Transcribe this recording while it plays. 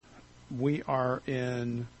We are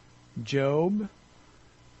in Job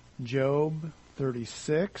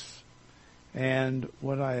 36. And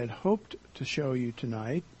what I had hoped to show you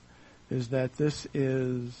tonight is that this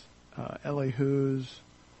is Elihu's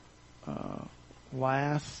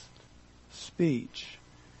last speech,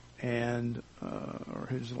 and or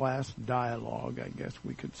his last dialogue, I guess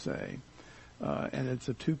we could say. And it's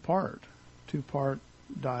a two-part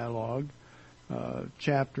dialogue,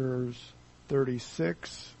 chapters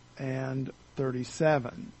 36 and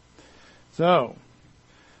 37. So,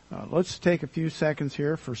 let's take a few seconds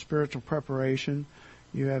here for spiritual preparation.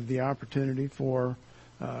 You have the opportunity for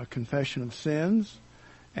confession of sins,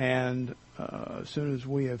 and as soon as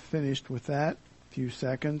we have finished with that, a few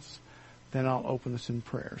seconds, then I'll open us in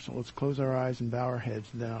prayer. So let's close our eyes and bow our heads,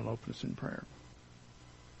 and then I'll open us in prayer.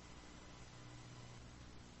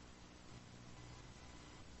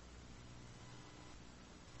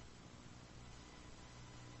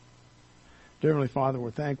 Dear Heavenly Father,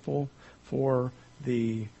 we're thankful for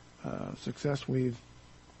the success we've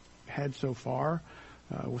had so far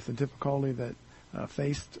with the difficulty that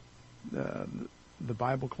faced the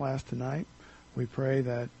Bible class tonight. We pray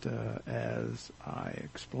that as I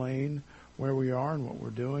explain where we are and what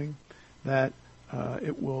we're doing, that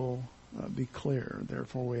it will be clear.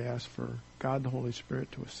 Therefore, we ask for God the Holy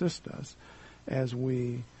Spirit to assist us as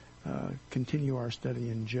we continue our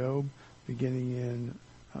study in Job, beginning in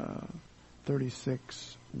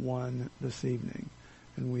 36:1 this evening.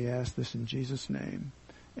 And we ask this in Jesus' name.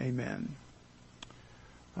 Amen.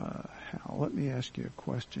 Hal, let me ask you a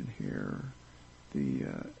question here.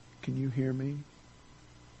 Can you hear me?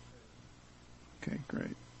 Okay,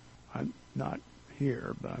 great. I'm not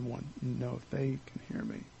here, but I want to know if they can hear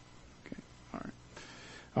me. Okay, all right.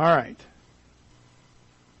 All right.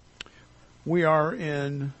 We are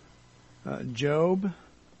in Job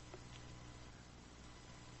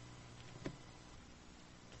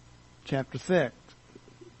chapter 36.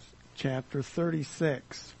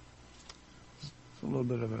 It's a little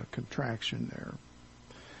bit of a contraction there.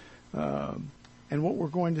 And what we're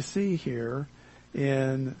going to see here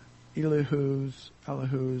in Elihu's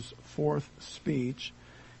fourth speech,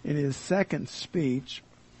 in his second speech,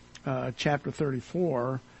 chapter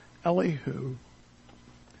 34, Elihu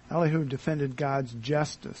defended God's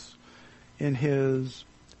justice. In his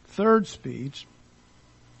third speech,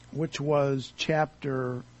 which was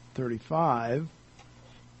chapter 35,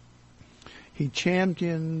 he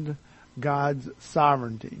championed God's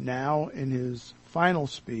sovereignty. Now, in his final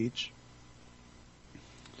speech,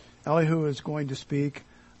 Elihu is going to speak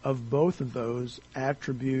of both of those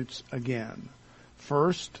attributes again.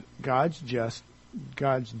 First, God's justice.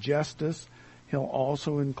 He'll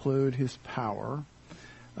also include his power,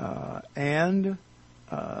 and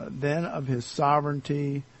then of his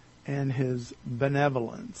sovereignty and his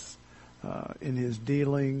benevolence in his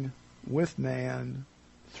dealing with man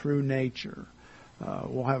through nature.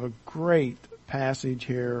 We'll have a great passage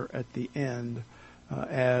here at the end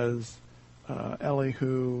as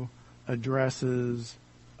Elihu addresses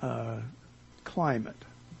climate,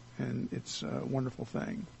 and it's a wonderful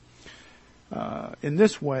thing. In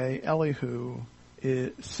this way, Elihu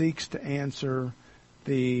seeks to answer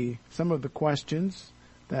some of the questions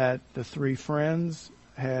that the three friends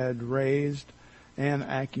had raised and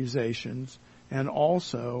accusations, and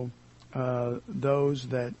also those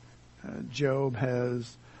that Job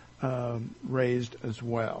has raised as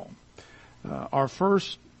well. Our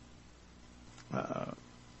first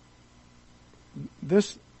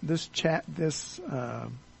this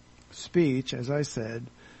speech, as I said,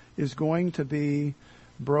 is going to be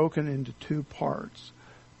broken into two parts.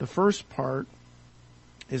 The first part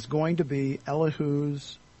is going to be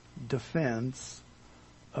Elihu's defense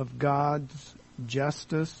of God's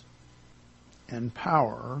justice and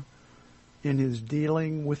power in his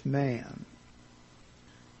dealing with man.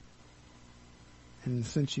 And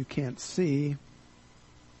since you can't see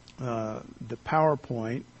the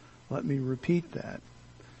PowerPoint, let me repeat that.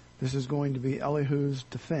 This is going to be Elihu's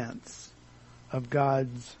defense of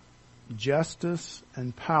God's justice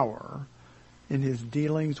and power in his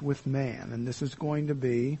dealings with man. And this is going to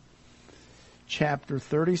be chapter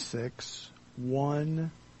 36,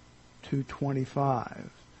 1 to 25.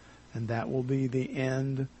 And that will be the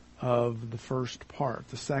end of the first part.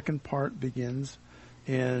 The second part begins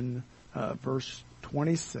in verse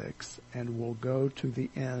 26 and will go to the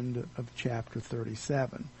end of chapter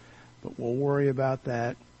 37. But we'll worry about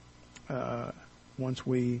that once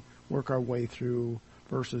we work our way through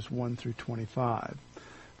verses 1 through 25.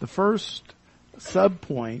 The first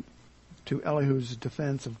subpoint to Elihu's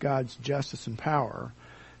defense of God's justice and power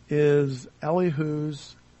is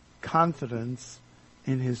Elihu's confidence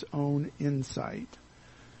in his own insight.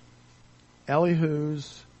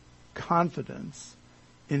 Elihu's confidence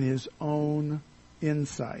in his own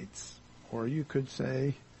insights, or you could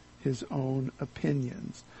say his own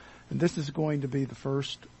opinions. And this is going to be the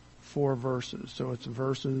first 4 verses. So it's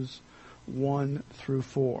verses 1 through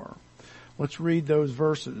 4. Let's read those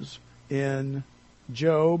verses in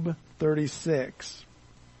Job 36.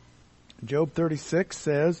 Job 36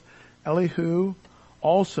 says, Elihu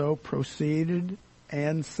also proceeded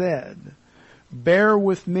and said, bear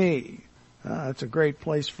with me. That's a great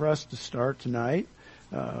place for us to start tonight.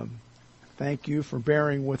 Thank you for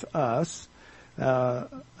bearing with us.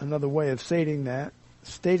 Another way of stating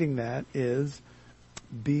that is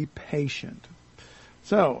be patient.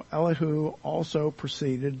 So Elihu also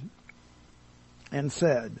proceeded and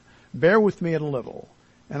said, bear with me a little,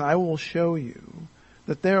 and I will show you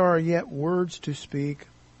that there are yet words to speak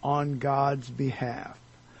on God's behalf.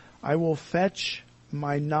 I will fetch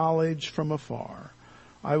my knowledge from afar.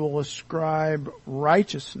 I will ascribe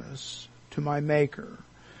righteousness to my Maker,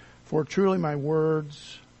 for truly my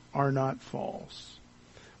words are not false.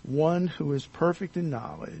 One who is perfect in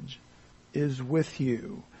knowledge is with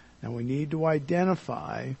you. Now we need to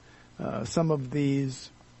identify some of these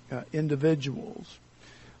individuals.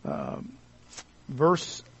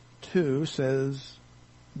 Verse 2 says,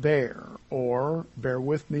 bear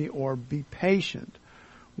with me, or be patient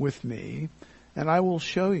with me, and I will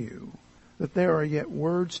show you that there are yet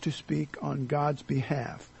words to speak on God's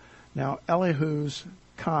behalf. Now, Elihu's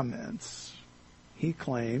comments, he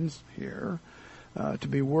claims here, to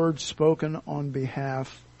be words spoken on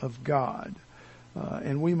behalf of God.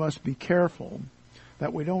 And we must be careful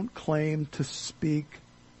that we don't claim to speak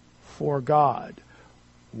for God.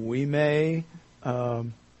 We may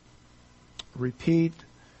repeat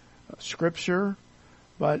Scripture,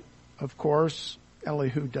 but of course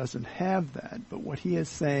Elihu doesn't have that. But what he is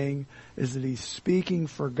saying is that he's speaking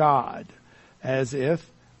for God as if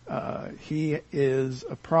he is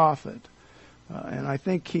a prophet. And I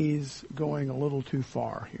think he's going a little too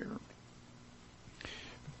far here.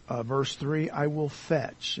 Verse 3, I will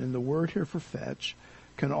fetch. And the word here for fetch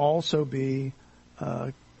can also be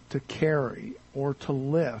to carry or to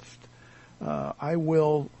lift. I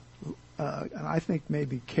will, and I think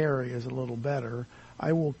maybe carry is a little better.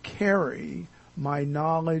 I will carry my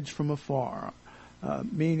knowledge from afar,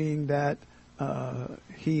 meaning that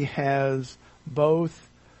he has both,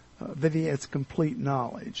 that he has complete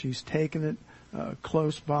knowledge. He's taken it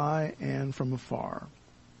close by and from afar.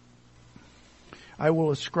 I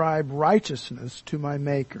will ascribe righteousness to my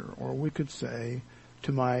Maker, or we could say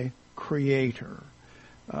to my Creator.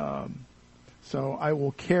 So I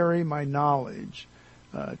will carry my knowledge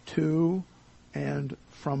to and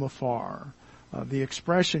from afar. The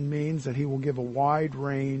expression means that he will give a wide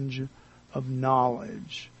range of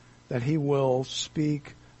knowledge, that he will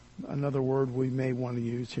speak. Another word we may want to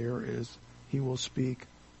use here is he will speak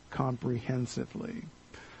comprehensively.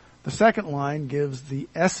 The second line gives the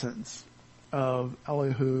essence of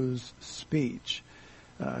Elihu's speech,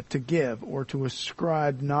 to give or to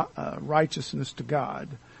ascribe righteousness to God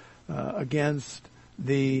against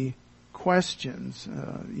the questions,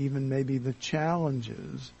 even maybe the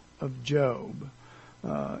challenges of Job.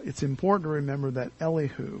 It's important to remember that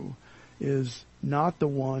Elihu is not the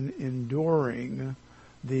one enduring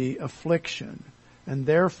the affliction, and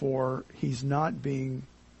therefore he's not being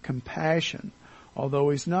compassionate, although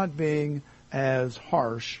he's not being as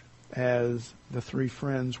harsh as the 3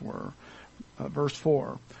 friends were. Verse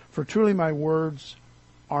 4, for truly my words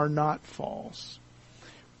are not false.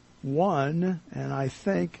 One, and I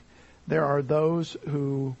think there are those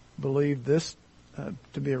who believe this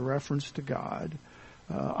to be a reference to God.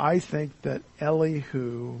 I think that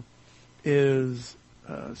Elihu is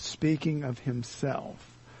speaking of himself.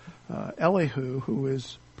 Elihu, who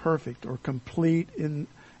is perfect or complete in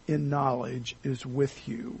knowledge, is with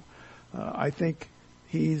you. I think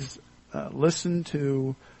he's listened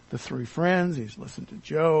to the 3 friends, he's listened to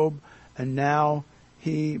Job, and now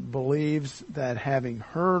he believes that having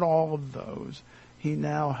heard all of those, he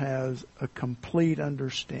now has a complete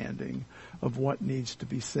understanding of what needs to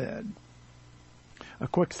be said. A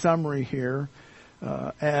quick summary here.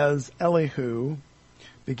 As Elihu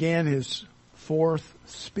began his 4th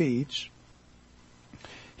speech,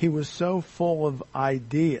 he was so full of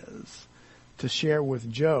ideas to share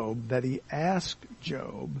with Job that he asked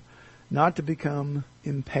Job not to become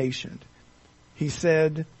impatient. He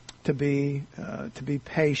said to be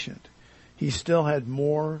patient. He still had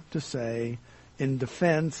more to say in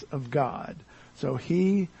defense of God. So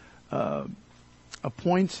he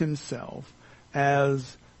appoints himself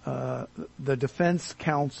as the defense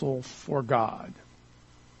counsel for God.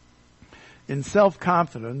 In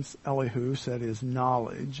self-confidence, Elihu said his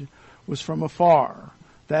knowledge was from afar.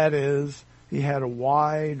 That is, he had a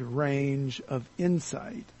wide range of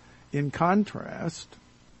insight. In contrast,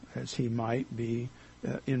 as he might be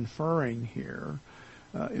inferring here,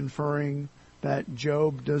 inferring that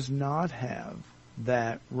Job does not have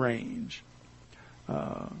that range.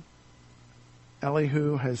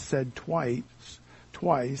 Elihu has said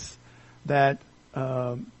twice that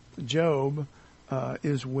Job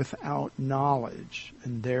is without knowledge,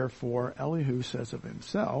 and therefore Elihu says of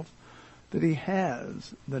himself that he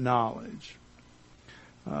has the knowledge.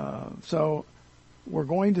 So we're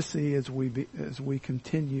going to see as we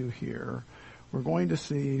continue here, we're going to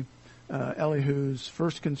see Elihu's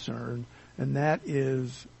first concern, and that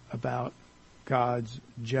is about God's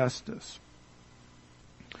justice.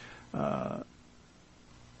 Let's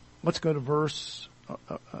go to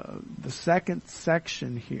the second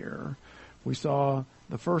section here. We saw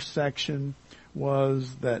the first section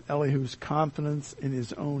was that Elihu's confidence in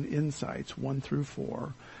his own insights, 1 through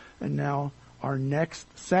 4. And now our next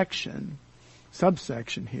subsection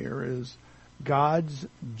here is God's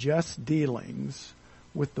just dealings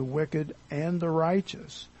with the wicked and the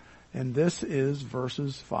righteous. And this is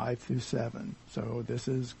verses 5 through 7. So this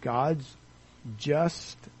is God's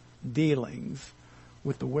just dealings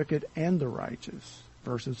with the wicked and the righteous,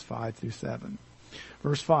 verses 5 through 7.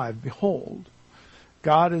 Verse 5, behold,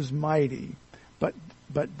 God is mighty, but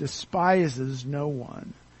despises no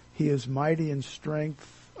one. He is mighty in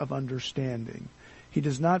strength of understanding. He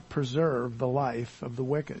does not preserve the life of the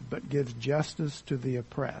wicked, but gives justice to the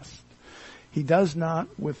oppressed. He does not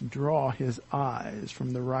withdraw his eyes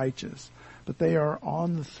from the righteous, but they are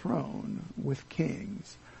on the throne with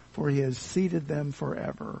kings, for he has seated them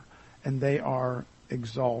forever, and they are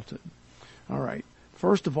exalted. All right.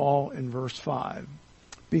 First of all, in verse 5,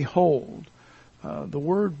 behold. The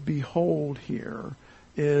word behold here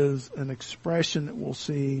is an expression that we'll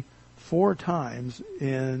see 4 times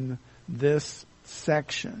in this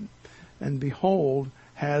section. And behold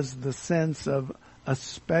has the sense of a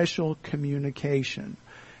special communication.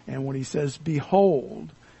 And when he says behold,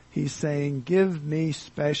 he's saying give me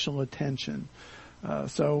special attention.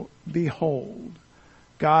 So behold,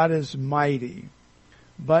 God is mighty,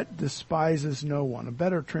 but despises no one. A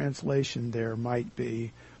better translation there might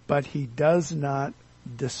be, but he does not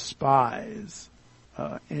despise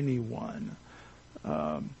anyone.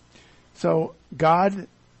 So God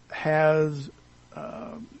has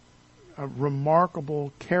a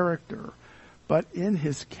remarkable character, but in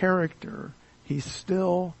his character, he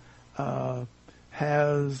still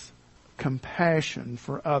has compassion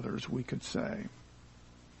for others, we could say.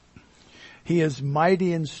 He is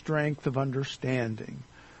mighty in strength of understanding.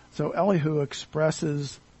 So Elihu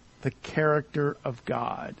expresses the character of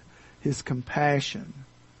God, his compassion,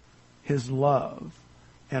 his love,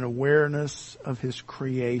 and awareness of his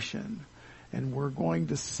creation. And we're going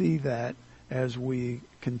to see that as we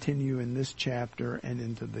continue in this chapter and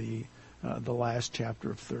into the last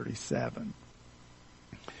chapter of 37.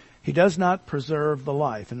 He does not preserve the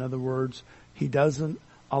life. In other words, he doesn't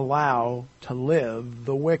allow to live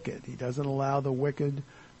the wicked. He doesn't allow the wicked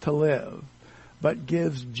to live, but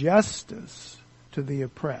gives justice to the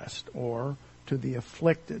oppressed or to the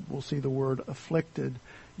afflicted. We'll see the word afflicted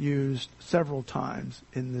used several times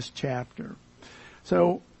in this chapter.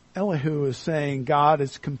 So Elihu is saying God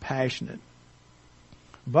is compassionate,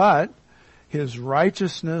 but his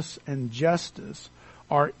righteousness and justice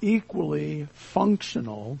are equally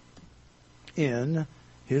functional in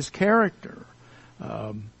his character.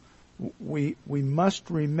 We must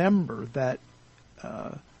remember that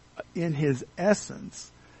in his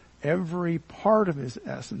essence, every part of his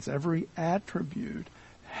essence, every attribute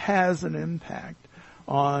has an impact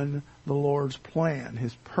on the Lord's plan,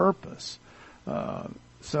 his purpose.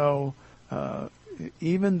 So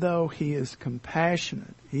even though he is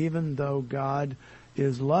compassionate, even though God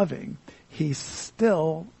is loving, he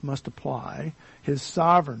still must apply his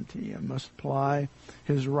sovereignty and must apply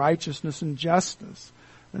his righteousness and justice.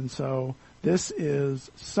 And so this is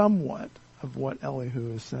somewhat of what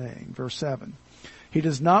Elihu is saying. Verse 7, he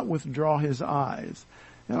does not withdraw his eyes.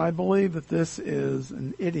 And I believe that this is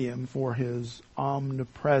an idiom for his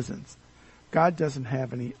omnipresence. God doesn't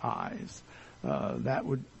have any eyes.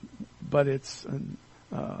 But it's an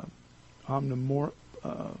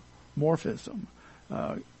omnimorphism.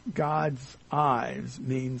 God's eyes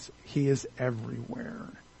means he is everywhere.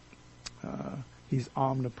 He's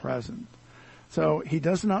omnipresent. So he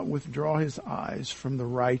does not withdraw his eyes from the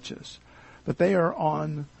righteous, but they are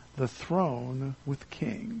on the throne with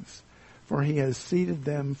kings, for he has seated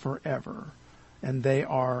them forever, and they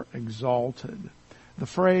are exalted. The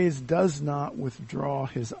phrase "does not withdraw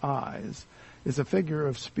his eyes" is a figure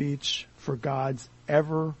of speech for God's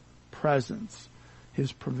ever-presence,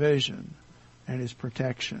 his provision, and his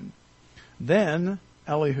protection. Then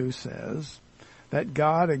Elihu says that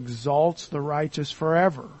God exalts the righteous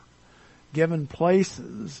forever, given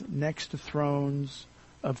places next to thrones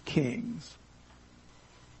of kings.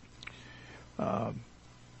 Let's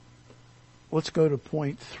go to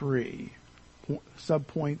point 3,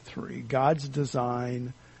 subpoint 3, God's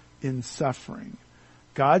design in suffering.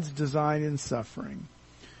 God's design in suffering.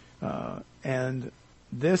 And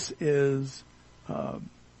this is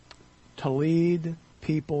to lead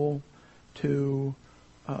people to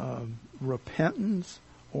repentance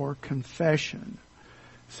or confession.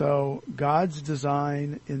 So God's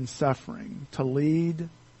design in suffering, to lead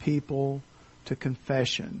people to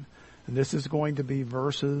confession. And this is going to be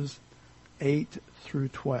verses 8 through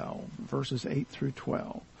 12. Verses 8 through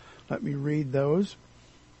 12. Let me read those.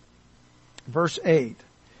 Verse 8.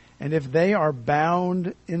 And if they are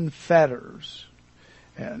bound in fetters,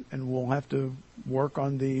 and we'll have to work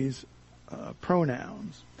on these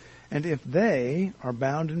pronouns. And if they are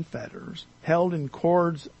bound in fetters, held in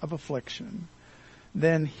cords of affliction,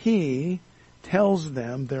 then he tells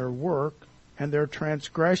them their work and their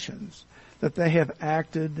transgressions, that they have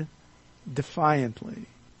acted defiantly.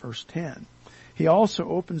 Verse 10. He also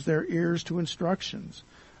opens their ears to instructions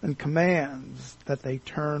and commands that they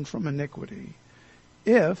turn from iniquity.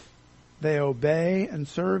 If they obey and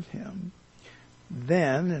serve him,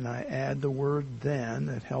 then, and I add the word then,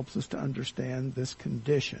 that helps us to understand this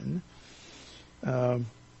condition. If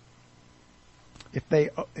they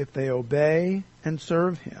obey and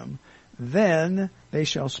serve him, then they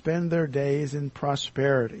shall spend their days in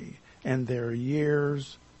prosperity and their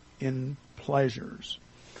years in pleasures.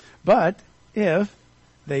 But if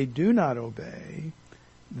they do not obey,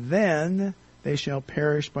 then they shall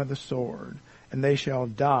perish by the sword, and they shall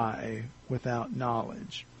die without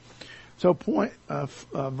knowledge. So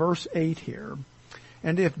verse 8 here.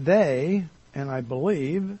 And if they, and I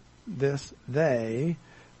believe this they,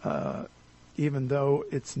 even though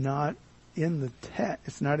it's not in the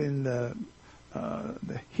it's not in the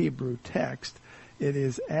Hebrew text, it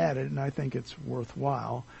is added, and I think it's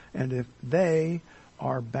worthwhile. And if they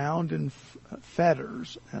are bound in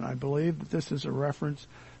fetters, and I believe that this is a reference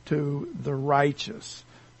to the righteous,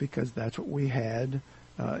 because that's what we had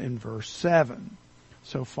in verse 7.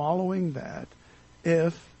 So following that,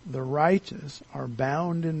 if the righteous are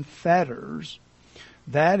bound in fetters,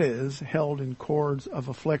 that is, held in cords of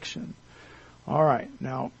affliction. All right,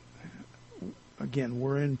 now, again,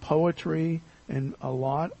 we're in poetry, and a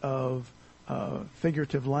lot of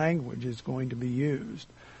figurative language is going to be used.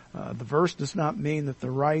 The verse does not mean that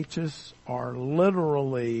the righteous are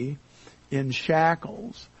literally in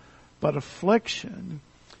shackles, but affliction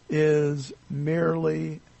is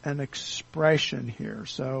merely an expression here.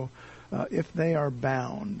 So if they are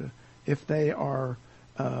bound, if they are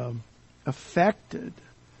affected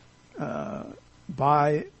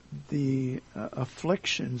by the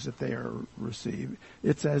afflictions that they are receiving,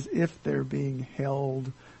 it's as if they're being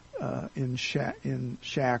held in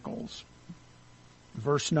shackles.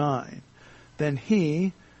 Verse 9. Then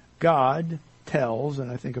he, God, tells, and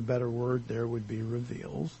I think a better word there would be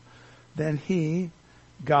reveals. Then he,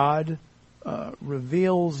 God,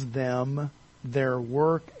 reveals them their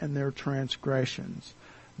work and their transgressions.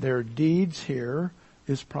 Their deeds here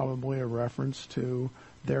is probably a reference to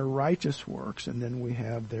their righteous works, and then we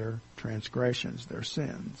have their transgressions, their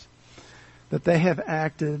sins. That they have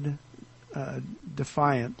acted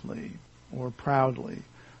defiantly or proudly.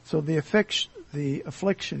 So the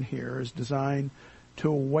affliction here is designed to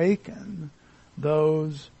awaken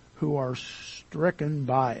those who are stricken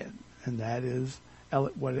by it, and that is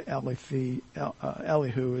what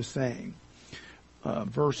Elihu is saying.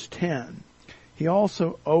 Verse 10, he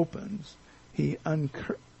also opens, he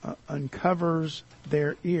uncovers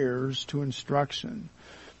their ears to instruction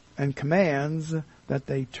and commands that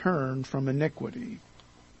they turn from iniquity.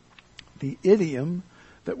 The idiom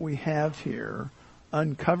that we have here,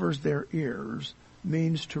 uncovers their ears,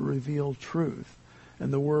 means to reveal truth.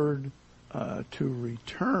 And the word to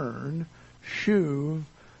return, shuv,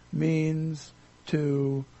 means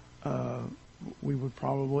to, we would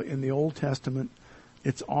probably, in the Old Testament,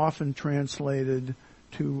 it's often translated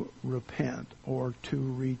to repent or to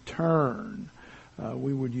return.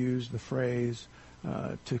 We would use the phrase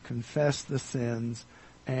to confess the sins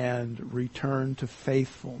and return to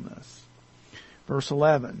faithfulness. Verse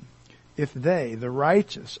 11, if they, the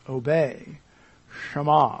righteous, obey,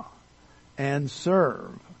 Shema, and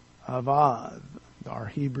serve, Avad, our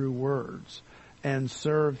Hebrew words, and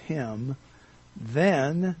serve him,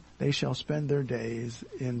 then they shall spend their days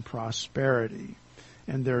in prosperity,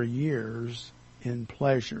 and their years in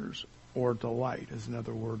pleasures, or delight is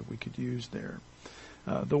another word we could use there.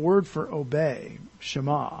 The word for obey,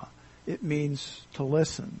 shema, it means to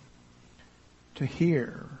listen, to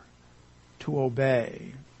hear, to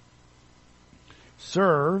obey.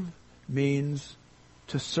 Serve means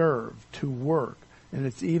to serve, to work, and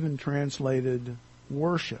it's even translated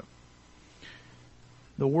worship.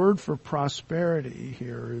 The word for prosperity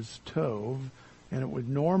here is tov, and it would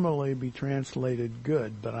normally be translated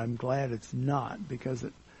good, but I'm glad it's not, because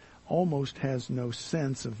it almost has no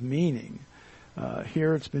sense of meaning.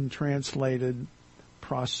 Here it's been translated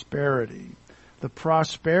prosperity. The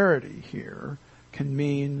prosperity here can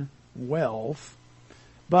mean wealth,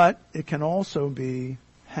 but it can also be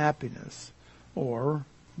happiness or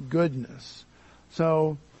goodness.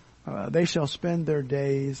 So they shall spend their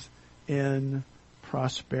days in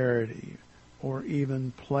prosperity or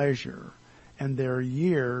even pleasure, and their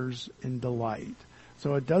years in delight.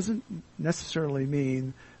 So it doesn't necessarily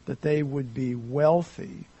mean that they would be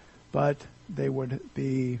wealthy, but they would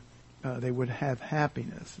have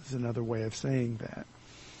happiness, is another way of saying that.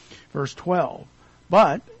 Verse 12,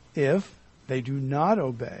 but if they do not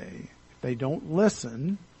obey, if they don't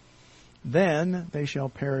listen, then they shall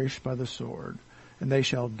perish by the sword, and they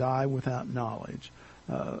shall die without knowledge.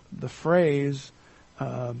 The phrase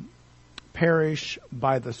perish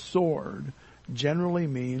by the sword generally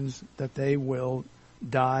means that they will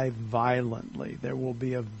die violently. There will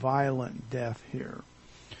be a violent death here.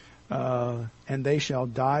 And they shall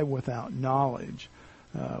die without knowledge.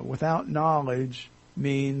 Without knowledge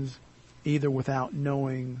means either without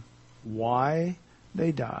knowing why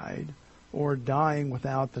they died, or dying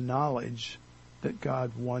without the knowledge that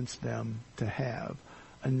God wants them to have.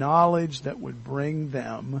 A knowledge that would bring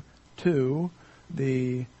them to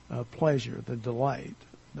the pleasure, the delight,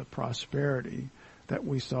 the prosperity that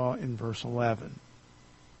we saw in verse 11.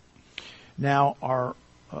 Now our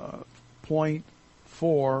point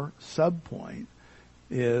 4 subpoint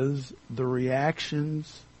is the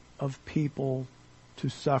reactions of people to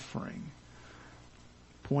suffering.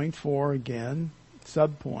 Point 4 again,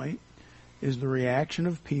 subpoint, is the reaction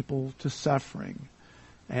of people to suffering.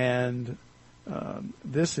 And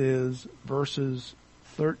this is verses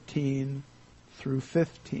 13 through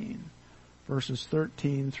 15. Verses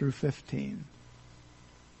 13 through 15.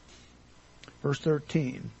 Verse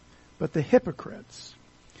 13, but the hypocrites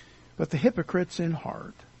in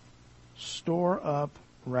heart store up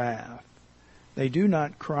wrath. They do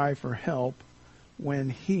not cry for help when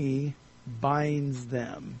he binds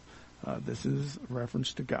them. This is a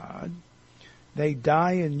reference to God. They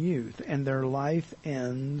die in youth, and their life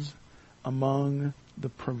ends among the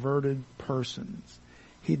perverted persons.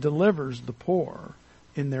 He delivers the poor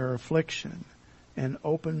in their affliction and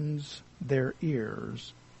opens their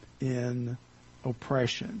ears in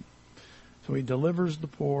oppression. So he delivers the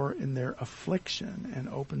poor in their affliction and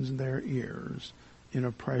opens their ears in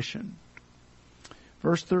oppression.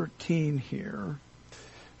 Verse 13 here,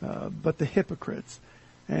 but the hypocrites.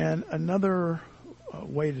 And another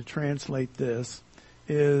way to translate this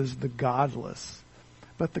is the godless.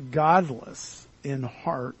 But the godless in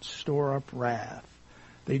heart store up wrath.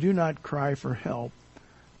 They do not cry for help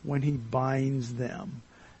when he binds them.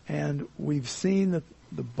 And we've seen that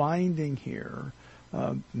the binding here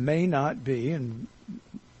may not be, and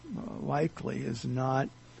likely is not,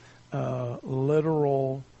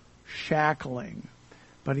 literal shackling,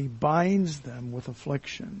 but he binds them with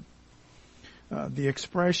affliction. The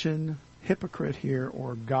expression hypocrite here,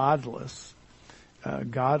 or godless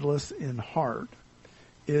in heart,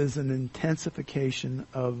 is an intensification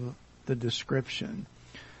of the description.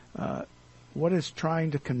 What it's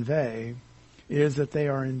trying to convey is that they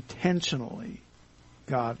are intentionally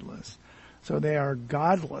godless. So they are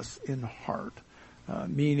godless in heart,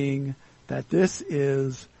 meaning that this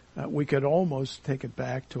is, we could almost take it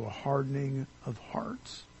back to a hardening of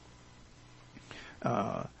hearts.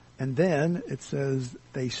 And then it says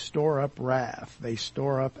they store up wrath, they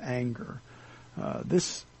store up anger.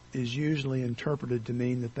 This is usually interpreted to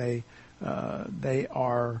mean that they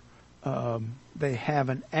have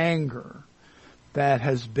an anger that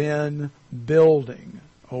has been building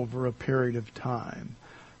over a period of time.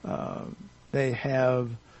 They have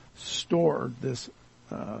stored this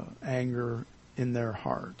anger in their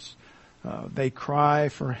hearts. They cry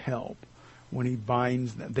for help when he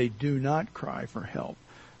binds them. They do not cry for help.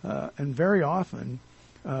 And very often,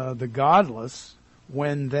 the godless,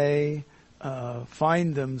 when they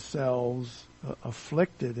find themselves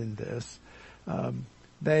afflicted in this,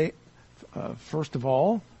 they, first of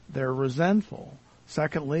all, they're resentful.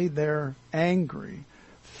 Secondly, they're angry.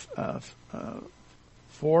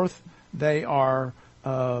 Fourth, they are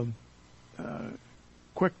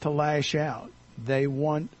quick to lash out. They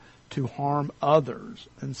want to harm others.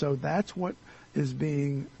 And so that's what is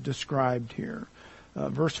being described here.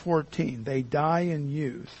 Verse 14, they die in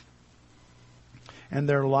youth, and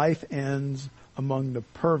their life ends among the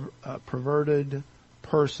perverted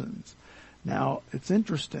persons. Now, it's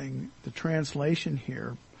interesting, the translation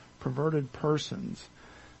here, perverted persons,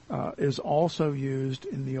 is also used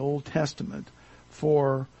in the Old Testament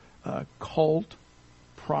for cult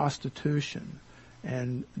prostitution.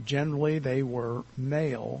 And generally they were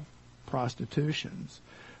male prostitutions.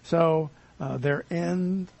 So their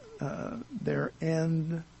end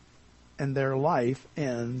and their life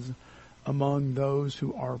ends among those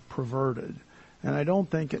who are perverted. And I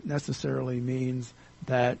don't think it necessarily means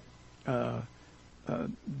that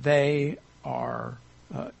they are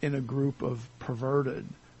in a group of perverted,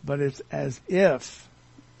 but it's as if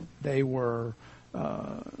they were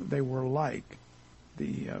like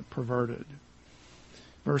the perverted.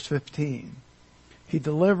 Verse 15, he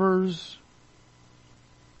delivers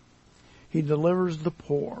the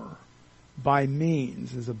poor by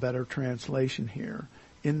means, is a better translation here,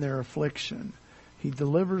 in their affliction. He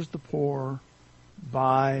delivers the poor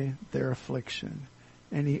by their affliction,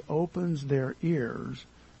 and he opens their ears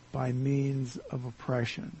by means of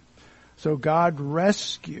oppression. So God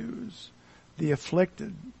rescues the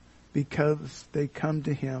afflicted because they come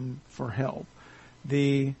to him for help.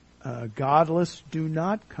 The godless do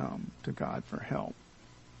not come to God for help,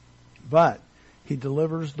 but he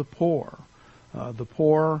delivers the poor. The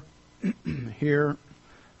poor here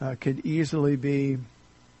could easily be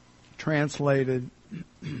translated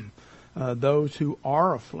those who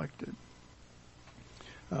are afflicted.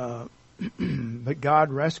 But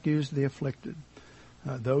God rescues the afflicted,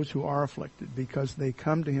 those who are afflicted, because they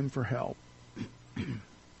come to him for help.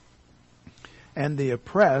 And the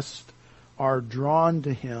oppressed are drawn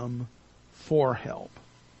to him for help.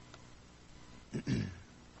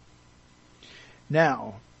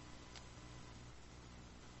 Now,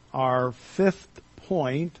 our fifth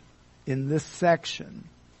point in this section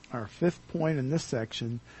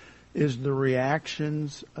is the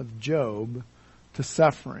reactions of Job to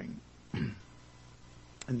suffering.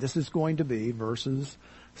 And this is going to be verses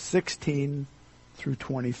 16 through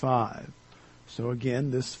 25. So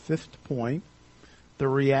again, this fifth point, the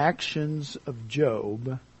reactions of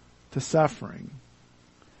Job to suffering.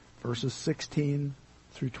 Verses 16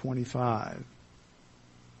 through 25.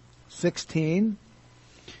 16,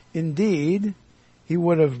 indeed, he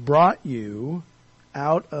would have brought you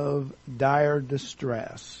out of dire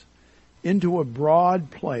distress into a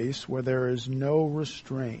broad place where there is no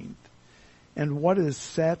restraint, and what is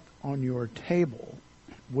set on your table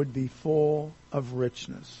would be full of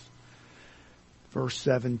richness. Verse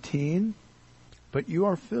 17, but you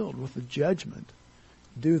are filled with the judgment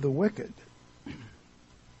due the wicked.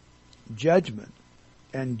 Judgment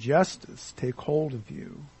and justice take hold of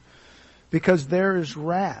you, because there is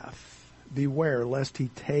wrath. Beware lest he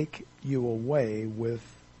take you away with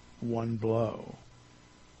one blow.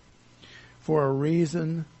 For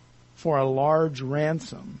a large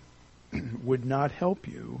ransom would not help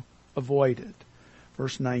you avoid it.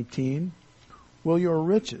 Verse 19, will your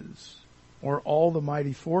riches or all the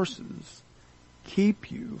mighty forces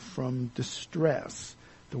keep you from distress?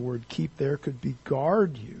 The word keep there could be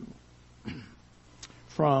guard you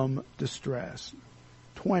from distress.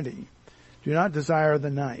 20, do not desire the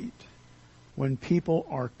night when people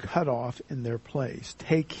are cut off in their place.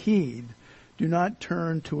 Take heed, do not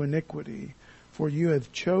turn to iniquity, for you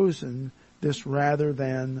have chosen this rather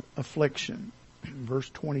than affliction. Verse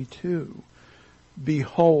 22,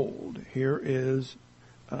 behold, here is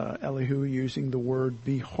Elihu using the word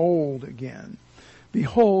behold again.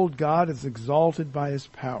 Behold, God is exalted by his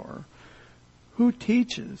power. Who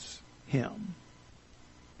teaches him?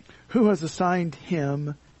 Who has assigned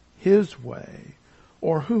him his way?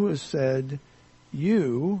 Or who has said,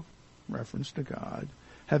 you, reference to God,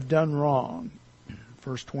 have done wrong?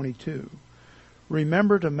 Verse 22,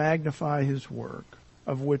 remember to magnify his work,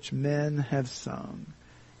 of which men have sung.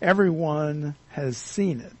 Everyone has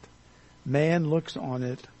seen it. Man looks on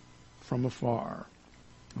it from afar.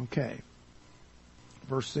 Okay.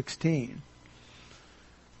 Verse 16.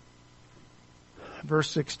 Verse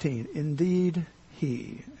 16. Indeed,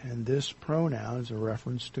 he, and this pronoun is a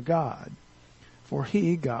reference to God. For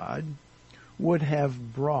he, God, would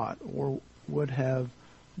have brought or would have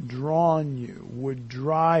drawn you, would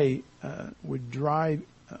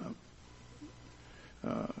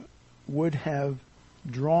have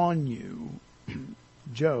drawn you,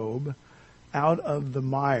 Job, out of the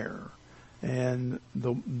mire. And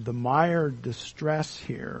the mire distress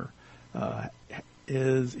here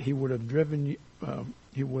is he would have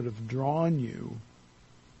drawn you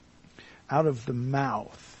out of the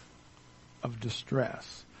mouth of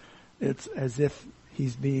distress. It's as if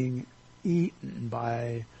he's being eaten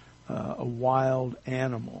by a wild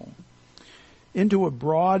animal into a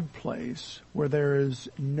broad place where there is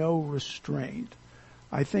no restraint.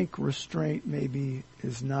 I think restraint maybe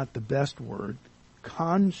is not the best word.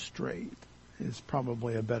 Constraint is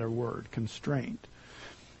probably a better word, constraint.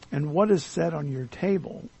 And what is set on your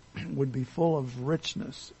table would be full of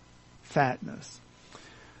richness, fatness.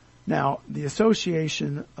 Now, the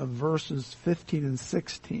association of verses 15 and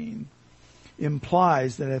 16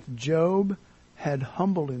 implies that if Job had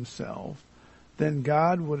humbled himself, then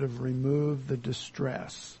God would have removed the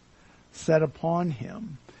distress set upon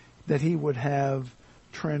him, that he would have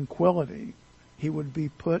tranquility. He would be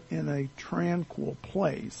put in a tranquil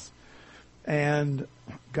place, and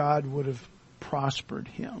God would have prospered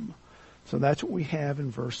him. So that's what we have in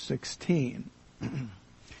verse 16.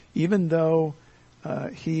 Even though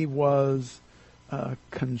he was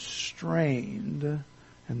constrained,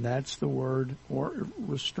 and that's the word or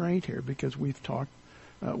restraint here, because we've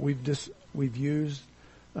used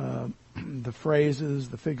the phrases,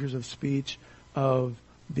 the figures of speech of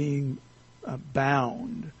being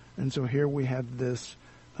bound. And so here we have this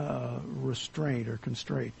restraint or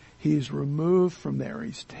constraint. He's removed from there.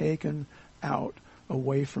 He's taken out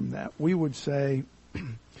away from that. We would say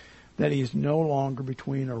that he's no longer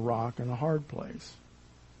between a rock and a hard place.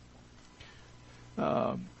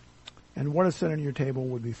 And what is set on your table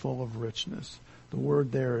would be full of richness. The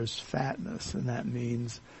word there is fatness, and that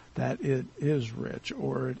means that it is rich,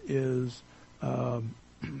 or it is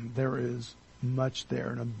there is much there,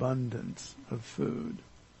 an abundance of food.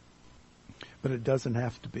 But it doesn't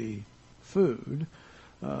have to be food.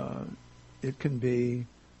 It can be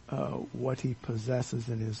what he possesses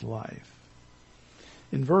in his life.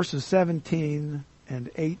 In verses 17 and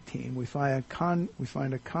 18, we find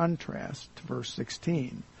a contrast to verse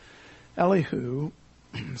 16. Elihu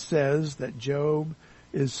says that Job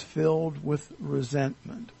is filled with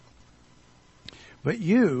resentment. But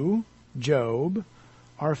you, Job,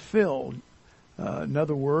 are filled.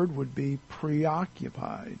 Another word would be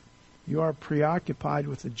preoccupied. You are preoccupied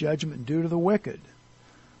with the judgment due to the wicked.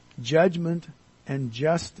 Judgment and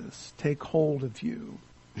justice take hold of you.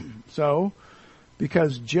 So,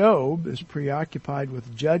 because Job is preoccupied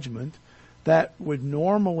with judgment, that would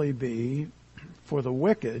normally be for the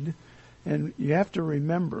wicked. And you have to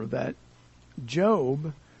remember that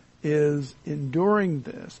Job is enduring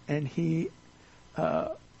this, and he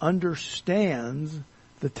understands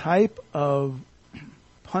the type of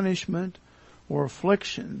punishment or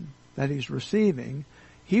affliction that he's receiving.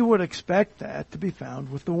 He would expect that to be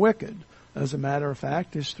found with the wicked. As a matter of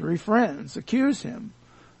fact, his three friends accuse him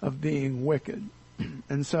of being wicked.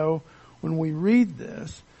 And so when we read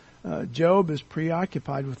this, Job is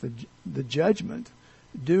preoccupied with the judgment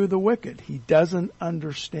due to the wicked. He doesn't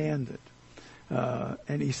understand it.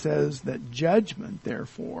 And he says that judgment,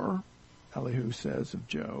 therefore, Elihu says of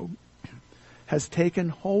Job, has taken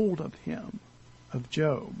hold of him, of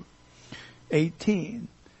Job. 18,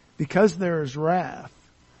 because there is wrath,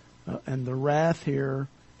 and the wrath here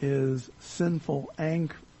is sinful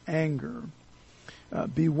anger.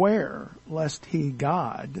 Beware lest he,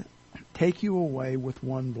 God, take you away with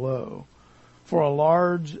one blow for a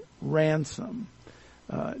large ransom.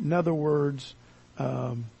 In other words,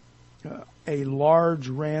 a large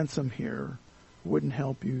ransom here wouldn't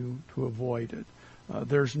help you to avoid it.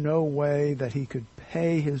 There's no way that he could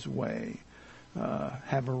pay his way,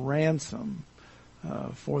 have a ransom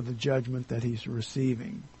for the judgment that he's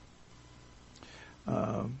receiving.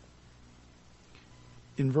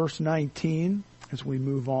 In verse 19, as we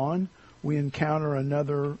move on, we encounter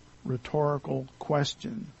another rhetorical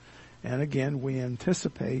question. And again, we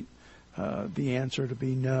anticipate the answer to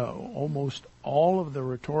be no. Almost all of the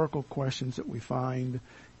rhetorical questions that we find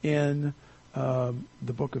in the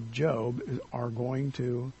book of Job are going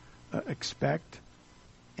to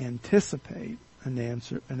anticipate an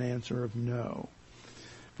answer of no.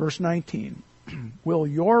 Verse 19, will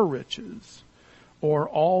your riches or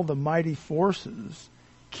all the mighty forces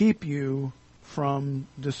keep you from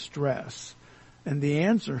distress? And the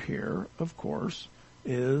answer here, of course,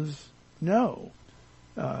 is no.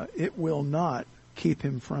 It will not keep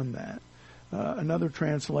him from that. Another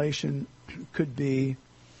translation could be,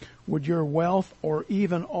 would your wealth or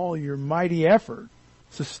even all your mighty effort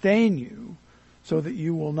sustain you so that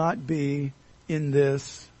you will not be in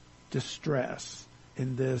this distress,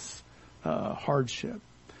 in this hardship?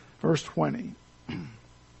 Verse 20.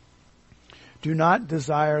 Do not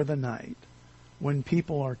desire the night when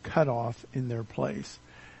people are cut off in their place.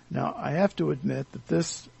 Now, I have to admit that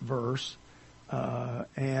this verse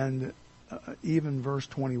and even verse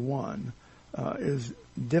 21 is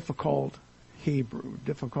difficult Hebrew,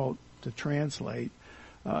 difficult to translate.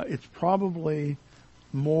 It's probably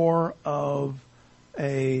more of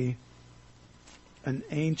an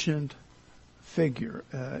ancient figure,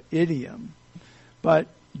 idiom. But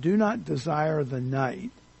do not desire the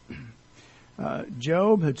night.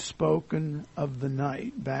 Job had spoken of the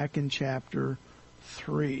night back in chapter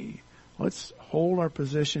 3. Let's hold our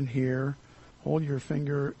position here. Hold your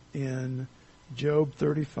finger in Job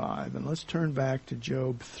 35, and let's turn back to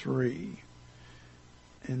Job 3.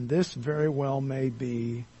 And this very well may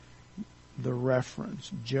be the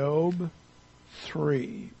reference. Job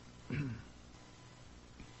 3.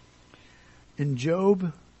 In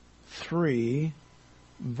Job 3,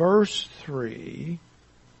 verse 3,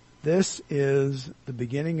 this is the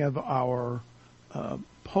beginning of our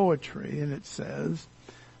poetry, and it says,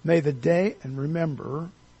 may the day, and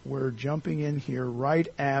remember, we're jumping in here right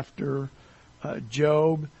after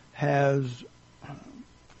Job has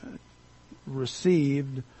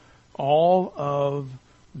received all of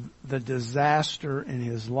the disaster in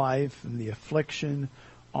his life and the affliction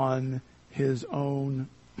on his own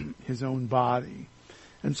body.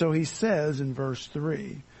 And so he says in verse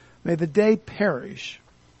 3, may the day perish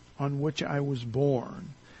on which I was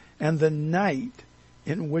born, and the night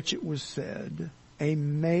in which it was said, a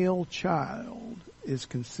male child is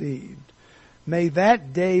conceived. May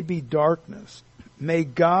that day be darkness. May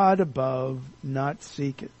God above not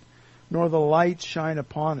seek it, nor the light shine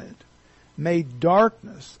upon it. May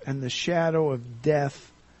darkness and the shadow of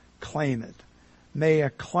death claim it. May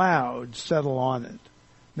a cloud settle on it.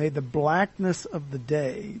 May the blackness of the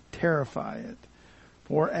day terrify it.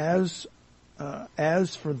 For as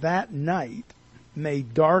for that night, may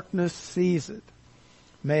darkness seize it.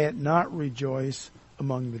 May it not rejoice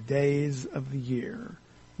among the days of the year.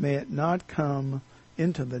 May it not come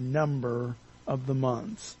into the number of the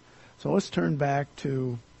months. So let's turn back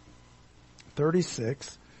to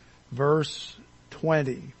 36, verse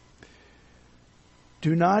 20.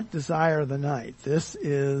 Do not desire the night. This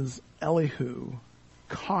is Elihu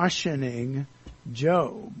cautioning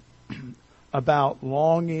Job about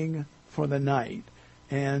longing for the night.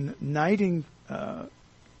 And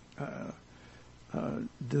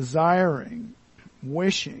desiring,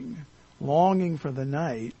 wishing, longing for the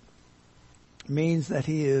night means that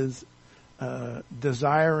he is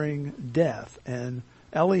desiring death. And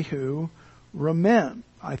Elihu remembers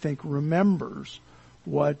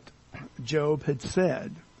what Job had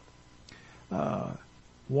said.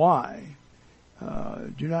 Why?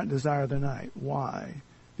 Do not desire the night. Why?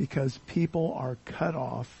 Because people are cut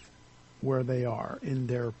off where they are, in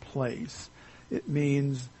their place. It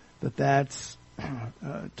means that's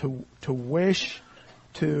to wish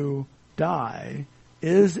to die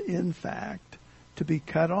is in fact to be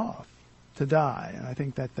cut off, to die. And I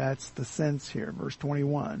think that's the sense here. Verse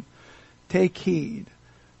 21. Take heed.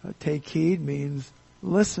 Take heed means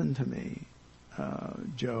listen to me,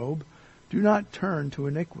 Job. Do not turn to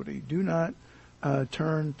iniquity. Do not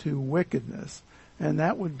turn to wickedness. And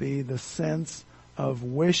that would be the sense of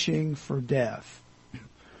wishing for death.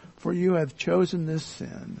 For you have chosen this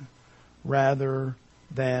sin rather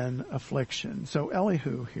than affliction. So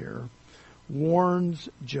Elihu here warns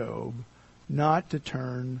Job not to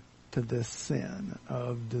turn to this sin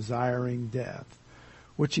of desiring death,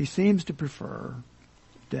 which he seems to prefer,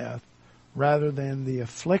 death, rather than the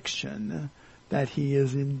affliction that he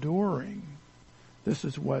is enduring. This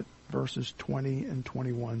is what verses 20 and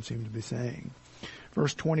 21 seem to be saying.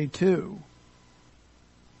 Verse 22.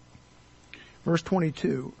 Verse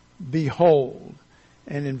 22, behold.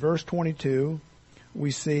 And in verse 22,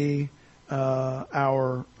 we see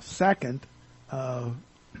our second,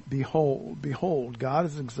 behold. Behold, God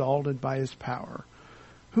is exalted by his power.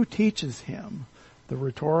 Who teaches him? The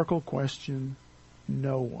rhetorical question,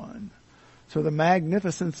 no one. So the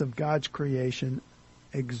magnificence of God's creation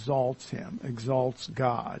exalts him, exalts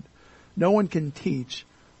God. No one can teach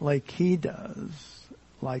like he does,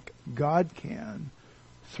 like God can,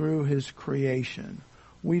 through his creation.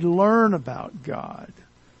 We learn about God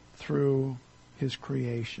through his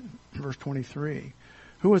creation. Verse 23,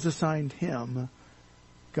 who has assigned him,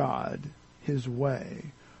 God, his way?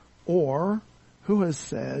 Or who has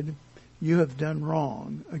said, you have done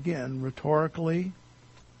wrong? Again, rhetorically,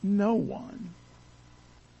 no one.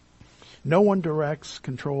 No one directs,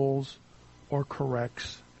 controls, or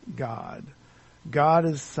corrects God. God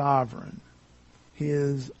is sovereign. He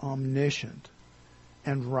is omniscient.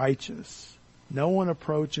 and righteous. No one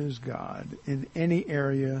approaches God in any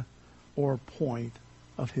area or point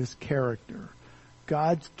of his character.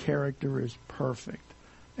 God's character is perfect,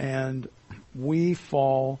 and we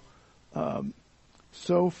fall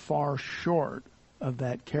so far short of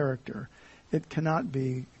that character, it cannot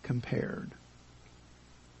be compared.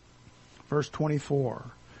 Verse 24,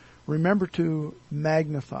 remember to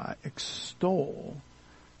magnify, extol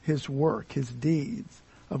his work, his deeds,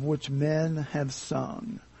 of which men have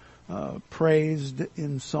sung, praised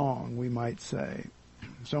in song, we might say.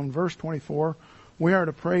 So in verse 24, we are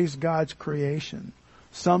to praise God's creation,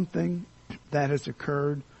 something that has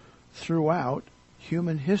occurred throughout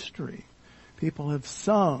human history. People have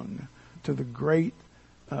sung to the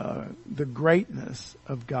greatness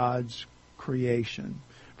of God's creation.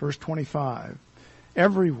 Verse 25,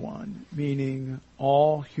 everyone, meaning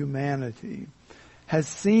all humanity, has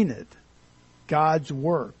seen it, God's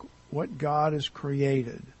work, what God has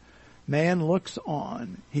created. Man looks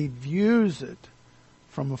on, he views it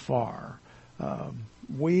from afar.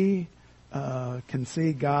 We can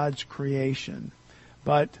see God's creation,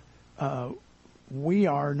 but we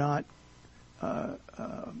are not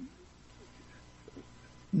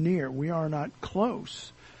near, we are not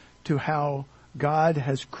close to how God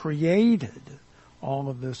has created all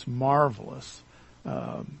of this marvelous,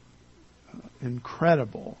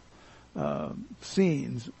 incredible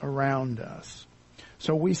scenes around us.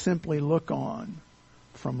 So we simply look on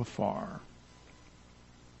from afar.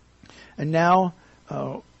 And now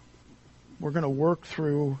we're going to work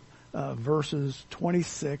through verses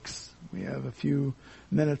 26. We have a few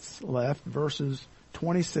minutes left. Verses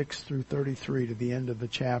 26 through 33 to the end of the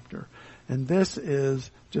chapter. And this is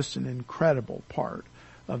just an incredible part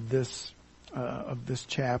of this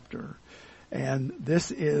chapter. And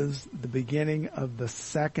this is the beginning of the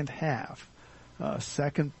second half,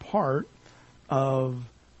 second part of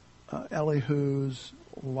Elihu's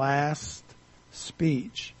last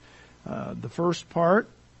speech. The first part,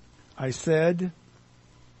 I said,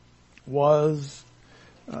 was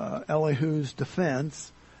Elihu's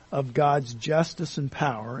defense of God's justice and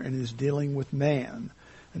power in his dealing with man.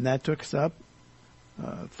 And that took us up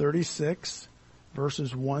 36,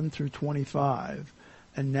 verses 1 through 25.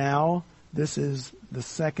 And now this is the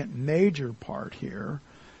second major part here.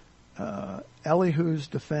 Elihu's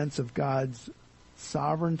defense of God's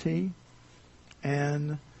sovereignty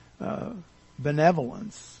and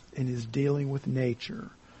benevolence in his dealing with nature.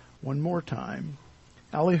 One more time.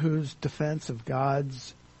 Elihu's defense of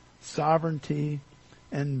God's sovereignty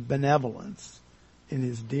and benevolence in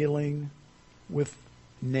his dealing with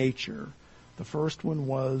nature. The first one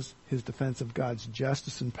was his defense of God's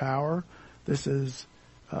justice and power. This is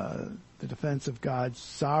the defense of God's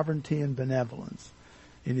sovereignty and benevolence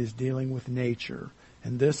in his dealing with nature.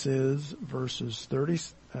 And this is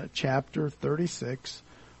chapter 36,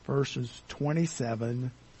 verses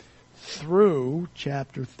 27 through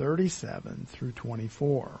chapter 37 through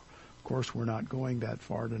 24. Of course, we're not going that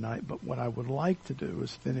far tonight, but what I would like to do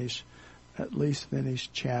is at least finish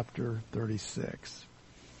chapter 36.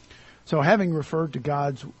 So having referred to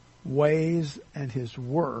God's ways and his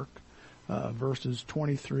work, verses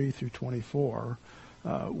 23 through 24,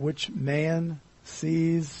 which man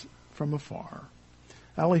sees from afar,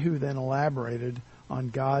 Elihu then elaborated on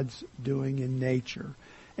God's doing in nature.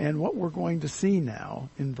 And what we're going to see now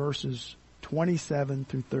in verses 27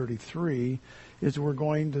 through 33 is we're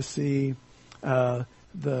going to see the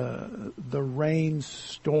rain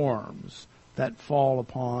storms that fall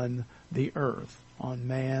upon the earth, on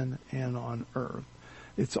man and on earth.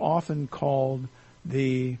 It's often called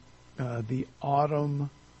the autumn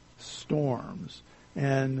storms.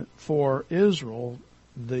 And for Israel,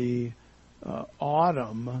 the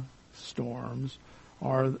autumn storms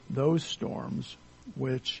are those storms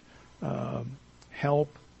which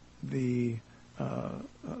help the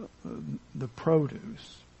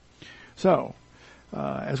produce. So,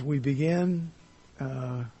 as we begin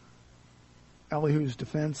Elihu's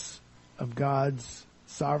defense of God's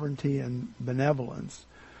sovereignty and benevolence,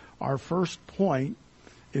 our first point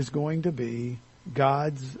is going to be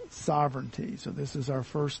God's sovereignty. So this is our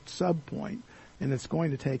first sub-point, and it's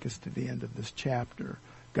going to take us to the end of this chapter.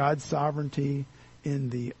 God's sovereignty in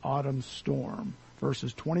the autumn storm,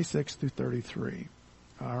 verses 26 through 33.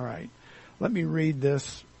 All right. Let me read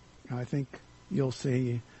this. I think you'll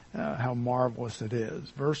see how marvelous it is.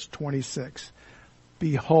 Verse 26,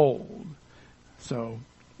 behold. So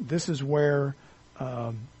this is where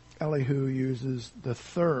Elihu uses the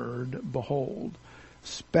third behold.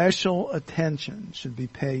 Special attention should be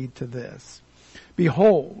paid to this.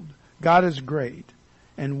 Behold, God is great,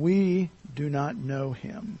 and we do not know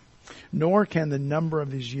him. nor can the number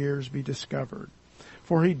of his years be discovered.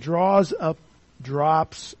 For he draws up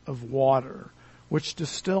drops of water, which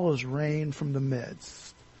distill as rain from the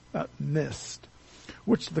mist,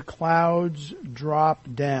 which the clouds drop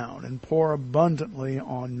down and pour abundantly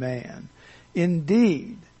on man.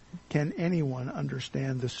 Indeed, can anyone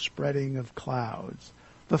understand the spreading of clouds,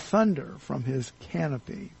 the thunder from his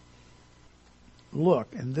canopy? Look,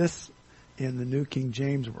 and this in the New King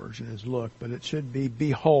James Version is look, but it should be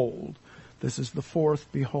behold. This is the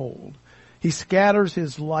fourth behold. He scatters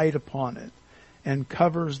his light upon it and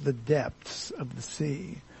covers the depths of the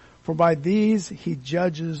sea. For by these he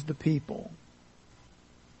judges the peoples.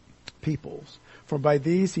 For by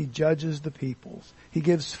these he judges the peoples. He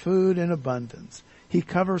gives food in abundance. He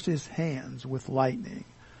covers his hands with lightning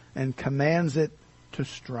and commands it to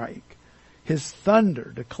strike. His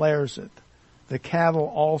thunder declares it, the cattle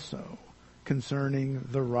also, concerning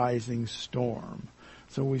the rising storm.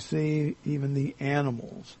 So we see even the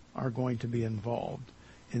animals are going to be involved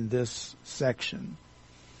in this section.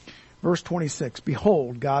 Verse 26,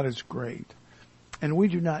 behold, God is great, and we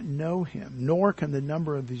do not know him, nor can the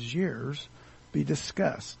number of his years be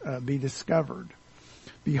discovered.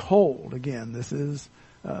 Behold, again, this is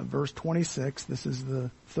verse 26. This is the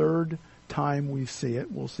third time we see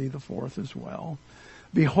it. We'll see the fourth as well.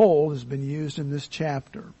 Behold has been used in this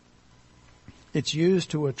chapter. It's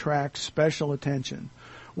used to attract special attention.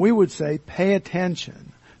 We would say, pay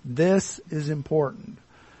attention. This is important.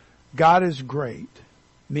 God is great,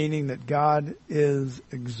 meaning that God is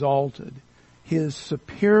exalted. He is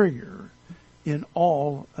superior in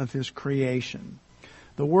all of his creation.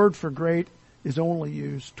 The word for great is only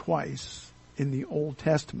used twice in the Old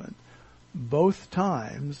Testament. Both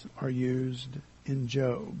times are used in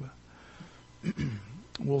Job.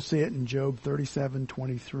 We'll see it in Job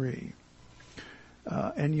 37:23.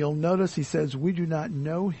 And you'll notice he says, we do not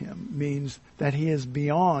know him, means that he is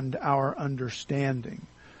beyond our understanding.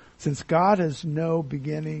 Since God has no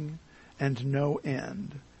beginning and no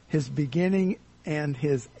end, his beginning and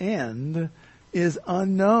his end is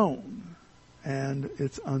unknown, and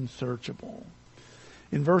it's unsearchable.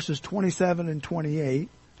 In verses 27 and 28,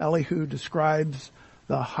 Elihu describes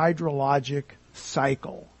the hydrologic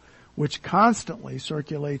cycle, which constantly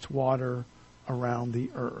circulates water around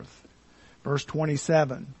the earth. Verse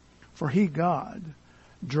 27, for he, God,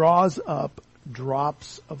 draws up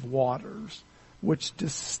drops of waters, which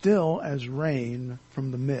distill as rain from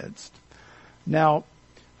the midst. Now,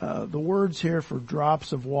 the words here for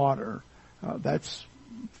drops of water, that's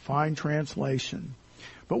fine translation.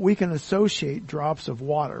 But we can associate drops of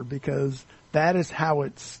water because that is how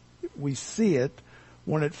we see it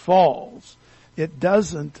when it falls. It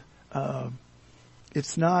doesn't,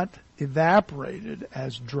 it's not evaporated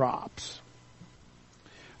as drops.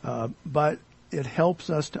 But it helps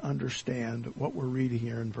us to understand what we're reading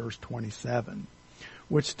here in verse 27,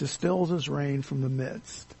 which distills as rain from the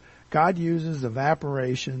midst. God uses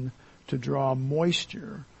evaporation to draw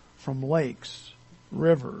moisture from lakes,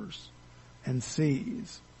 rivers, and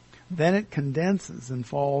seas. Then it condenses and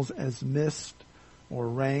falls as mist or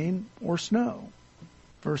rain or snow.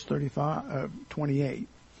 Verse 28,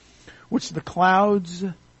 which the clouds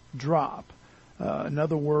drop.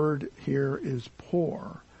 Another word here is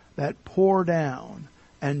pour. That pour down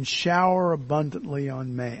and shower abundantly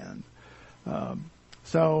on man.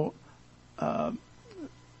 So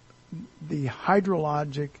the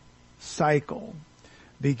hydrologic cycle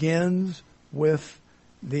begins with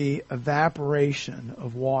the evaporation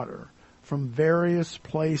of water from various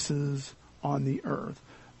places on the earth,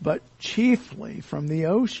 but chiefly from the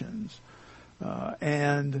oceans.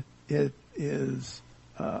 And it is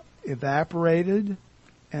evaporated,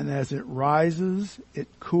 and as it rises, it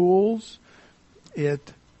cools,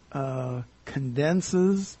 it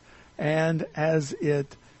condenses, and as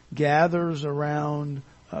it gathers around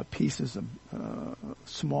pieces of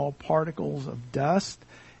small particles of dust,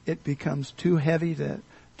 it becomes too heavy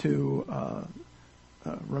to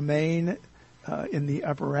remain in the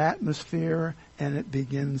upper atmosphere, and it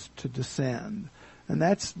begins to descend. And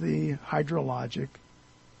that's the hydrologic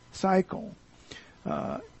cycle.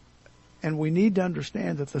 And we need to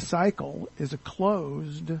understand that the cycle is a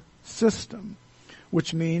closed system,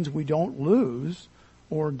 which means we don't lose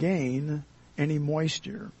or gain any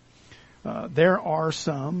moisture. There are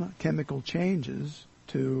some chemical changes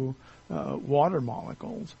to water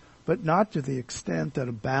molecules, but not to the extent that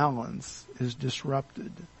a balance is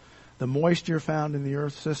disrupted. The moisture found in the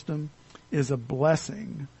earth system is a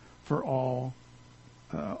blessing for all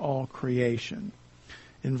creation.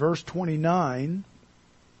 In verse 29,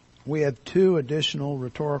 we have two additional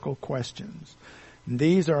rhetorical questions. And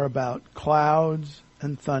these are about clouds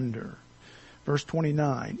and thunder. Verse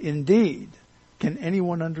 29, indeed, can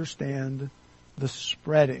anyone understand the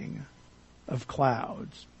spreading of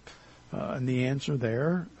clouds? And the answer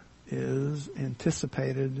there is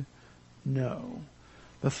anticipated no.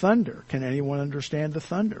 The thunder, can anyone understand the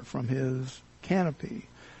thunder from his canopy?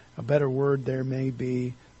 A better word there may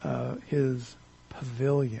be his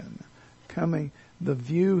pavilion. The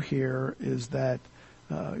view here is that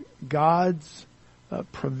God's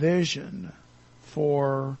provision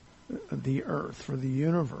for the earth, for the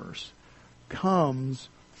universe, comes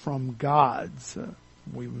from God's,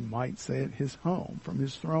 we might say it, his home, from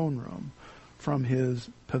his throne room, from his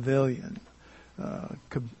pavilion.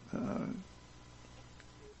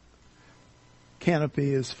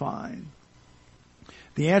 Canopy is fine.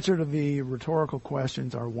 The answer to the rhetorical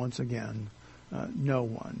questions are once again, no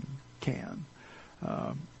one can.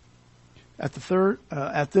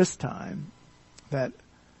 At this time, at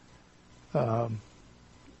the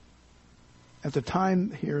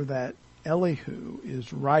time here that Elihu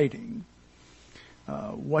is writing,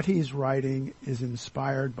 what he's writing is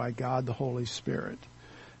inspired by God the Holy Spirit.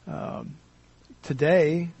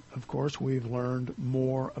 Today, of course, we've learned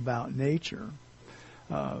more about nature.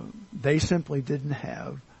 They simply didn't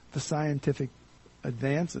have the scientific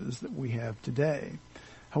advances that we have today.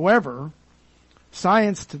 However,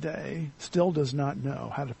 science today still does not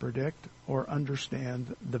know how to predict or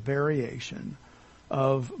understand the variation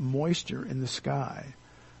of moisture in the sky.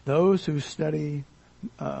 Those who study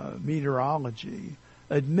meteorology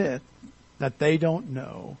admit that they don't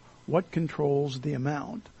know what controls the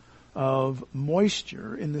amount of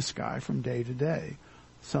moisture in the sky from day to day.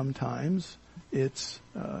 Sometimes it's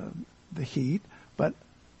the heat, but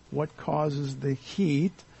what causes the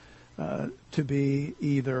heat to be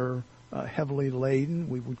either heavily laden,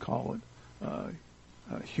 we would call it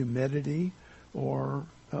humidity, or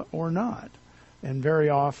not. And very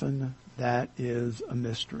often that is a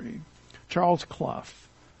mystery. Charles Clough,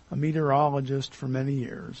 a meteorologist for many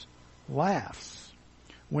years, laughs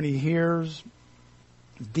when he hears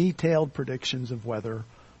detailed predictions of weather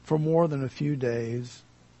for more than a few days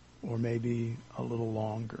or maybe a little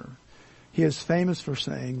longer. He is famous for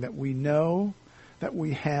saying that we know that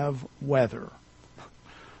we have weather.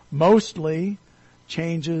 Mostly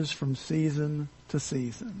changes from season to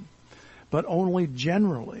season, but only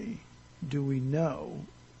generally do we know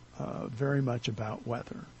very much about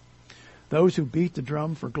weather. Those who beat the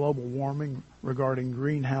drum for global warming regarding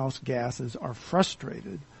greenhouse gases are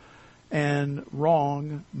frustrated and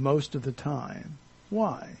wrong most of the time.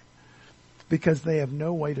 Why? Because they have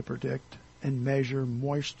no way to predict and measure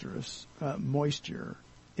moisture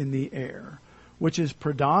in the air, which is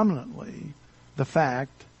predominantly the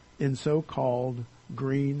fact in so-called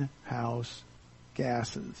greenhouse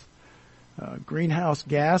gases. Greenhouse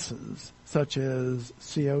gases, such as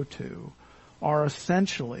CO2, are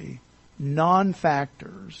essentially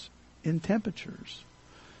non-factors in temperatures.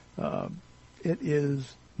 It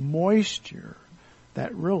is moisture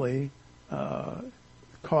that really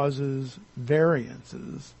causes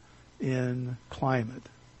variances in climate.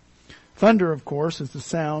 Thunder, of course, is the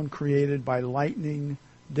sound created by lightning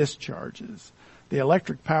discharges. The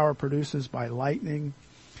electric power produced by lightning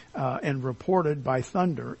and reported by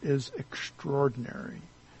thunder is extraordinary.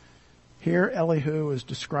 Here Elihu is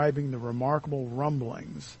describing the remarkable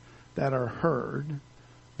rumblings that are heard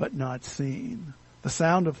but not seen. The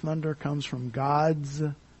sound of thunder comes from God's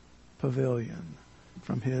pavilion,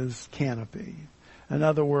 from his canopy. In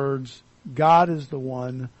other words, God is the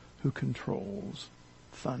one who controls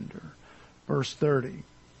thunder. Verse 30,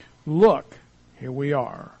 look, here we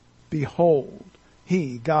are. Behold,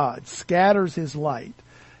 he, God, scatters his light,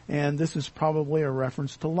 and this is probably a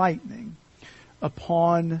reference to lightning,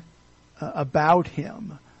 about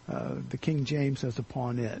him. The King James says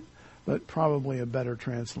upon it, but probably a better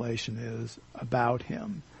translation is about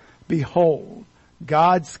him. Behold,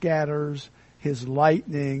 God scatters his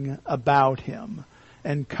lightning about him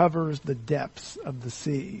and covers the depths of the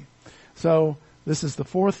sea. So this is the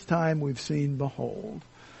fourth time we've seen behold,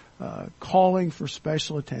 calling for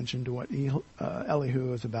special attention to what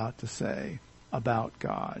Elihu is about to say about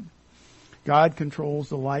God. God controls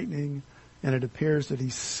the lightning, and it appears that he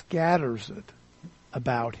scatters it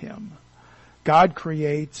about him. God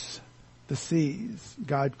creates the seas.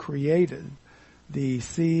 God created the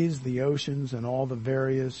seas, the oceans, and all the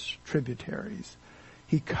various tributaries.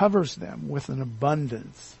 He covers them with an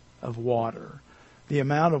abundance of water. The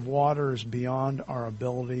amount of water is beyond our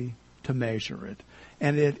ability to measure it.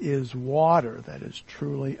 And it is water that is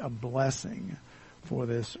truly a blessing for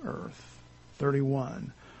this earth.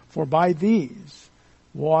 31. For by these,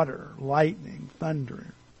 water, lightning, thunder,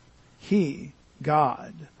 he,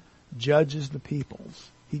 God judges the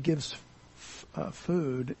peoples. He gives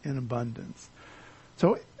food in abundance.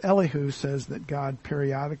 So Elihu says that God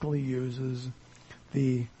periodically uses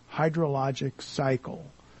the hydrologic cycle,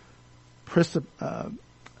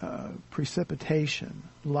 precipitation,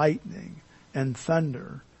 lightning, and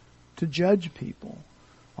thunder to judge people.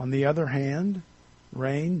 On the other hand,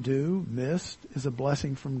 rain, dew, mist is a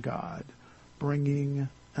blessing from God, bringing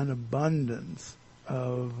an abundance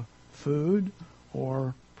of food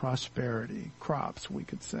or prosperity, crops, we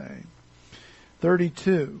could say.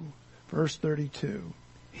 32, verse 32.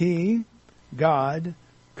 He, God,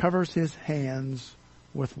 covers his hands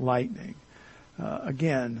with lightning.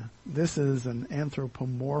 Again, this is an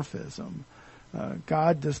anthropomorphism.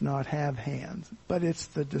 God does not have hands, but it's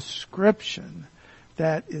the description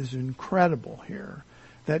that is incredible here,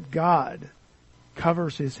 that God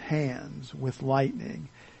covers his hands with lightning.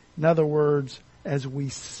 In other words, as we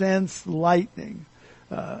sense lightning,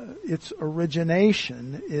 its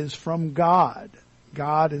origination is from God.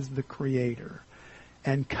 God is the creator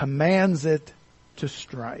and commands it to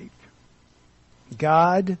strike.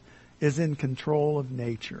 God is in control of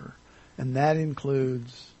nature, and that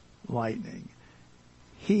includes lightning.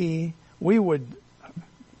 When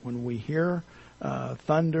we hear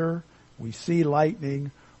thunder, we see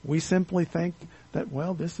lightning, we simply think that,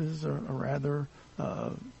 well, this is a rather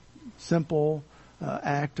simple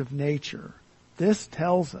act of nature. This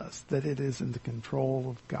tells us that it is in the control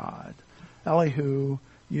of God. Elihu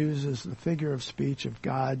uses the figure of speech of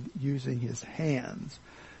God using his hands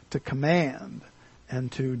to command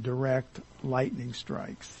and to direct lightning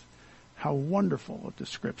strikes. How wonderful a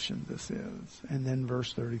description this is. And then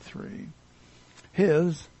verse 33.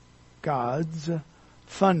 God's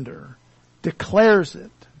thunder declares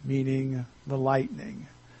it, meaning the lightning.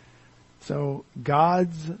 So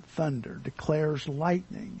God's thunder declares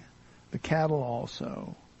lightning. The cattle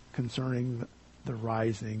also concerning the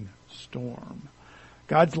rising storm.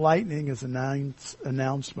 God's lightning is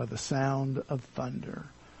announced by the sound of thunder.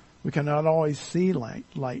 We cannot always see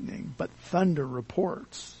lightning, but thunder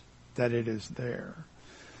reports that it is there.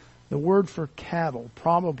 The word for cattle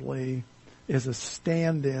probably is a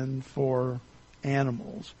stand-in for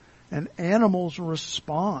animals. And animals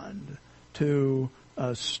respond to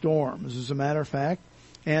storms. As a matter of fact,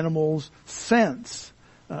 animals sense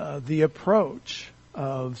the approach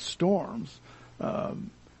of storms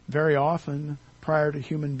very often prior to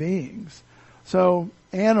human beings. So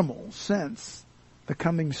animals sense the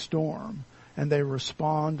coming storm, and they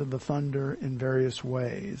respond to the thunder in various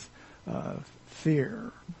ways.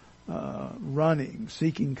 Fear, running,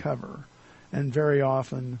 seeking cover, and very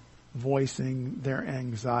often voicing their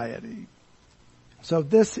anxiety. So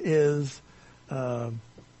this is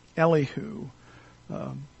Elihu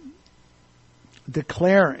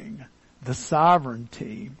declaring the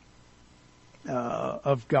sovereignty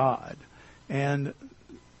of God. And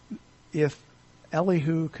if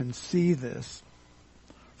Elihu can see this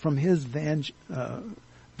from his vantage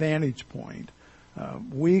point,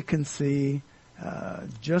 we can see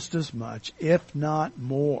just as much, if not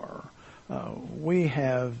more. We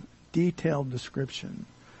have detailed description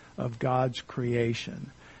of God's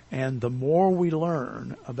creation. And the more we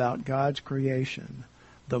learn about God's creation,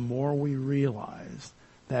 the more we realize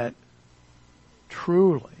that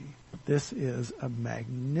truly this is a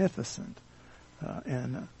magnificent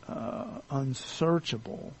and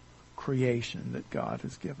unsearchable creation that God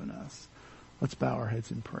has given us. Let's bow our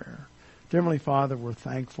heads in prayer. Dear Heavenly Father, we're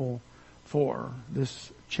thankful for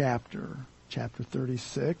this chapter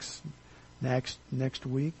 36, next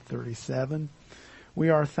week, 37. We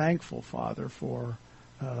are thankful, Father, for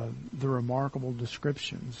the remarkable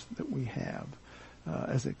descriptions that we have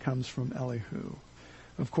as it comes from Elihu.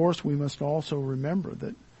 Of course, we must also remember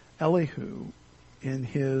that Elihu, in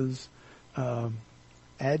his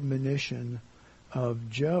admonition of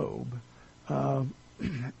Job,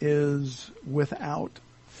 is without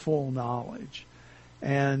full knowledge.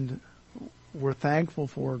 And we're thankful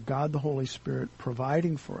for God the Holy Spirit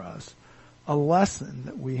providing for us a lesson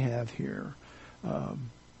that we have here.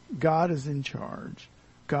 God is in charge.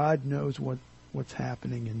 God knows what's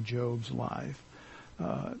happening in Job's life.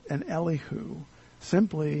 And Elihu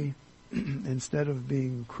simply, instead of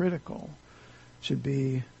being critical, should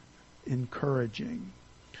be encouraging.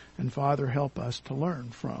 And Father, help us to learn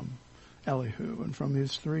from Elihu and from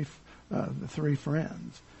his three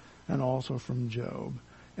friends, and also from Job,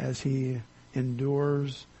 as he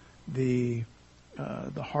endures the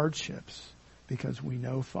hardships, because we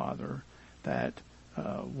know, Father, that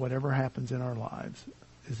whatever happens in our lives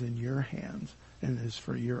is in your hands and is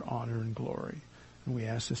for your honor and glory. And we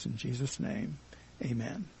ask this in Jesus' name.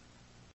 Amen.